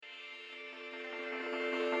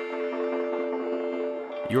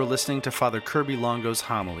You're listening to Father Kirby Longo's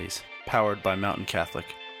homilies, powered by Mountain Catholic.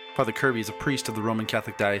 Father Kirby is a priest of the Roman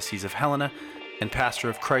Catholic Diocese of Helena and pastor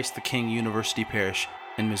of Christ the King University Parish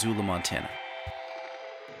in Missoula, Montana.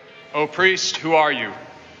 O priest, who are you?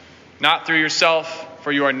 Not through yourself,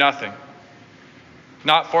 for you are nothing.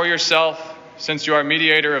 Not for yourself, since you are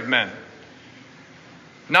mediator of men.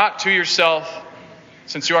 Not to yourself,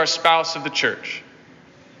 since you are spouse of the church.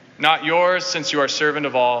 Not yours, since you are servant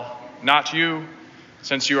of all. Not you,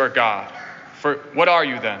 since you are God. For what are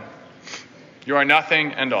you then? You are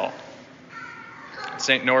nothing and all.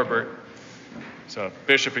 St. Norbert is a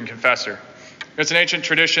bishop and confessor. It's an ancient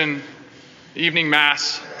tradition, the evening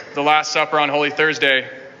mass, the Last Supper on Holy Thursday,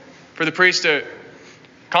 for the priest to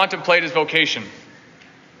contemplate his vocation,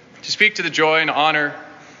 to speak to the joy and honor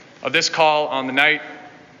of this call on the night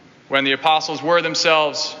when the apostles were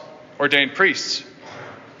themselves ordained priests.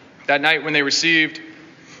 That night when they received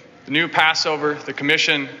the new Passover, the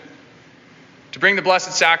commission to bring the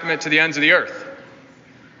Blessed Sacrament to the ends of the earth,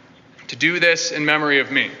 to do this in memory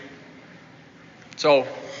of me. So,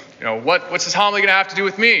 what's this homily going to have to do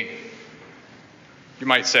with me? You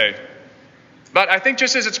might say. But I think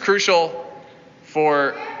just as it's crucial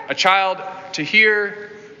for a child to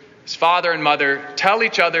hear his father and mother tell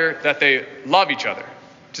each other that they love each other,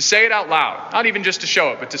 to say it out loud, not even just to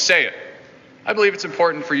show it, but to say it. I believe it's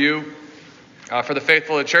important for you, for the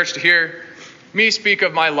faithful of the church, to hear me speak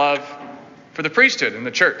of my love for the priesthood and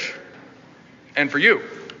the church, and for you.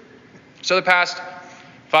 So the past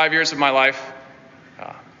 5 years of my life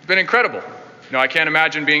have been incredible. I can't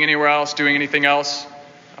imagine being anywhere else, doing anything else.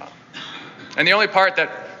 And the only part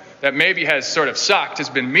that maybe has sort of sucked has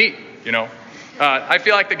been me, I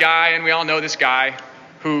feel like the guy, and we all know this guy,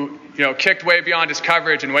 who, kicked way beyond his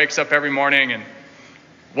coverage and wakes up every morning and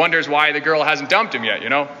wonders why the girl hasn't dumped him yet,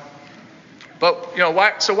 But,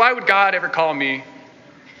 why would God ever call me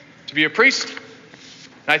to be a priest?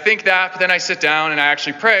 And I think that, but then I sit down and I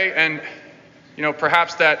actually pray, and,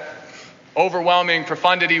 perhaps that overwhelming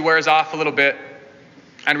profundity wears off a little bit,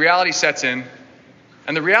 and reality sets in,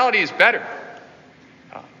 and the reality is better.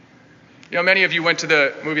 Many of you went to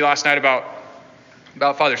the movie last night about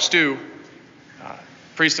Father Stu,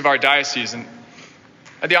 priest of our diocese, and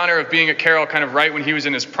I had the honor of being at Carroll kind of right when he was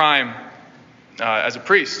in his prime as a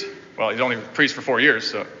priest. Well, he's only a priest for 4 years,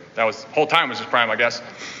 so that was whole time was his prime, I guess.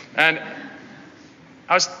 And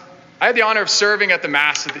I had the honor of serving at the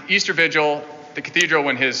Mass at the Easter Vigil, the cathedral,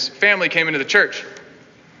 when his family came into the church.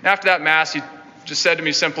 And after that Mass, he just said to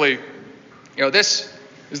me simply, this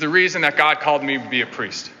is the reason that God called me to be a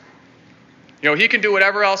priest. He can do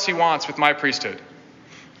whatever else he wants with my priesthood,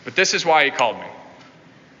 but this is why he called me.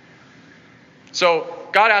 So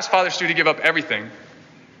God asked Father Stu to give up everything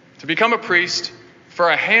to become a priest for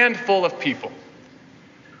a handful of people.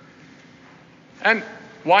 And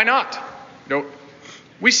why not?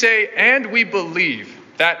 We say and we believe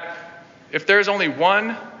that if there's only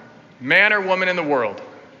one man or woman in the world,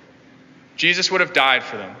 Jesus would have died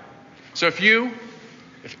for them. So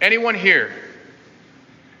if anyone here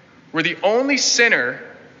were the only sinner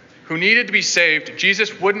who needed to be saved,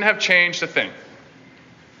 Jesus wouldn't have changed a thing.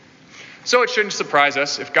 So it shouldn't surprise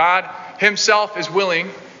us if God himself is willing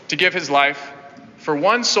to give his life for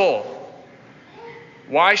one soul.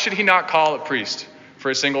 Why should he not call a priest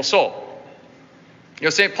for a single soul?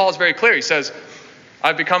 St. Paul is very clear. He says,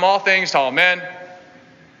 I've become all things to all men,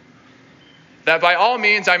 that by all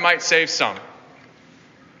means I might save some.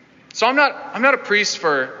 So I'm not a priest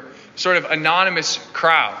for sort of anonymous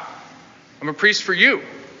crowd. I'm a priest for you.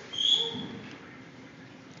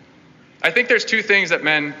 I think there's two things that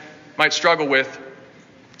men might struggle with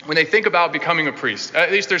when they think about becoming a priest.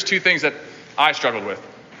 At least there's two things that I struggled with.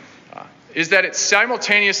 Is that it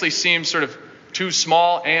simultaneously seems sort of too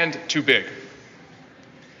small and too big.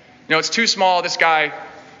 It's too small. This guy,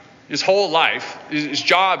 his whole life, his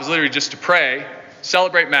job is literally just to pray,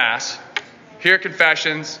 celebrate Mass, hear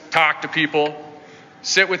confessions, talk to people,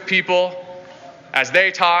 sit with people as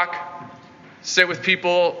they talk, sit with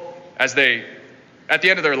people as they, at the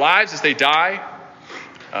end of their lives, as they die.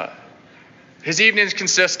 His evenings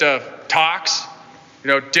consist of talks,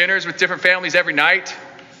 dinners with different families every night,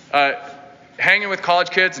 hanging with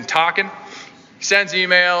college kids and talking. He sends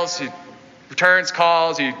emails, he returns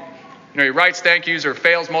calls, he writes thank yous or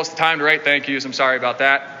fails most of the time to write thank yous. I'm sorry about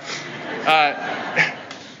that.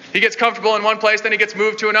 He gets comfortable in one place, then he gets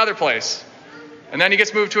moved to another place. And then he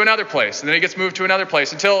gets moved to another place, and then he gets moved to another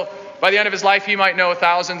place, until by the end of his life he might know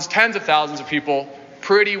thousands, tens of thousands of people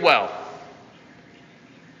pretty well.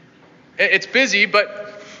 It's busy,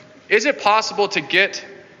 but is it possible to get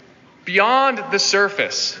beyond the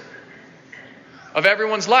surface of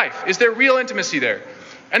everyone's life? Is there real intimacy there?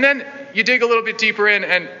 And then you dig a little bit deeper in,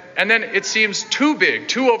 and then it seems too big,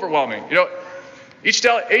 too overwhelming. Each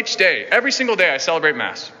day, every single day I celebrate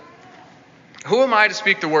Mass. Who am I to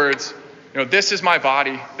speak the words, this is my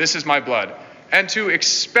body, this is my blood, and to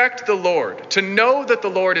expect the Lord, to know that the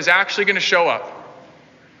Lord is actually going to show up,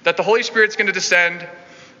 that the Holy Spirit's going to descend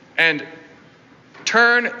and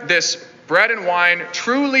turn this bread and wine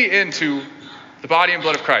truly into the body and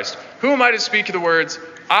blood of Christ? Who am I to speak the words,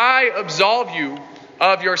 I absolve you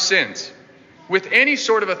of your sins, with any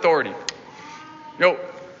sort of authority?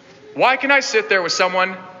 Why can I sit there with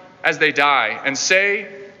someone as they die and say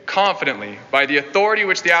confidently, by the authority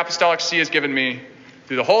which the Apostolic See has given me,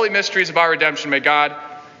 through the holy mysteries of our redemption, may God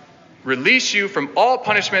release you from all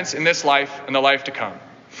punishments in this life and the life to come.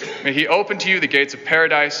 May he open to you the gates of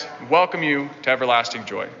paradise and welcome you to everlasting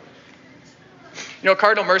joy.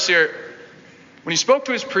 Cardinal Mercier, when he spoke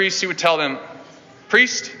to his priests, he would tell them,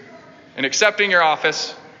 priest, in accepting your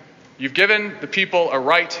office, you've given the people a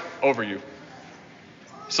right over you.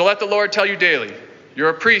 So let the Lord tell you daily, you're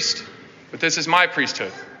a priest, but this is my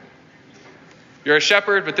priesthood. You're a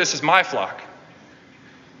shepherd, but this is my flock.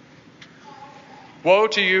 Woe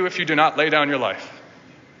to you if you do not lay down your life.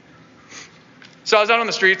 So I was out on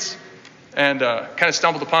the streets and kind of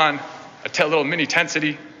stumbled upon a little mini tent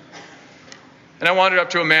city. And I wandered up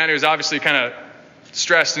to a man who was obviously kind of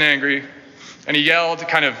stressed and angry. And he yelled,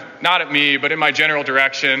 kind of not at me, but in my general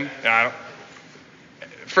direction,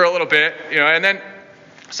 for a little bit, and then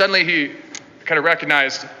suddenly he kind of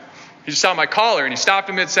recognized, he just saw my collar and he stopped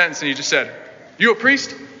in mid-sentence and he just said, you a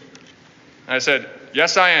priest? And I said,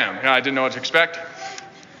 yes, I am. I didn't know what to expect.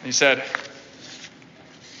 And he said,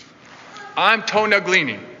 I'm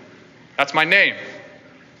Tonaglini. That's my name.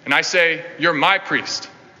 And I say, you're my priest.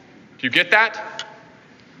 Do you get that?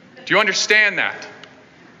 Do you understand that?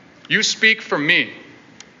 You speak for me.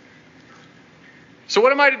 So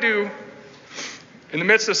what am I to do in the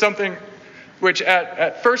midst of something which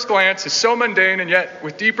at first glance is so mundane and yet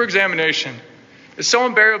with deeper examination is so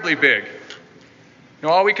unbearably big?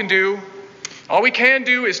 All we can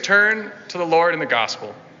do is turn to the Lord in the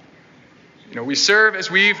gospel. We serve as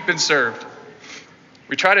we've been served.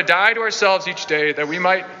 We try to die to ourselves each day that we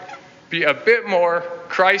might be a bit more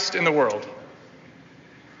Christ in the world.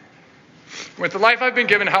 With the life I've been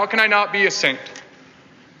given, how can I not be a saint?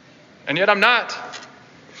 And yet I'm not.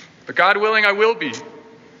 But God willing, I will be.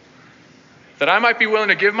 That I might be willing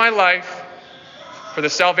to give my life for the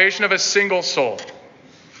salvation of a single soul.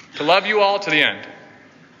 To love you all to the end.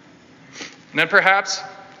 And then perhaps,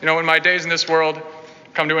 when my days in this world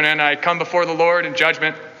come to an end, I come before the Lord in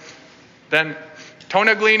judgment, then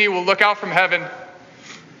Tonaglini will look out from heaven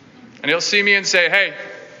and he'll see me and say, hey,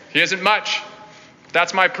 he isn't much.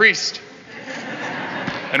 That's my priest.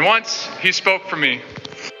 And once he spoke for me.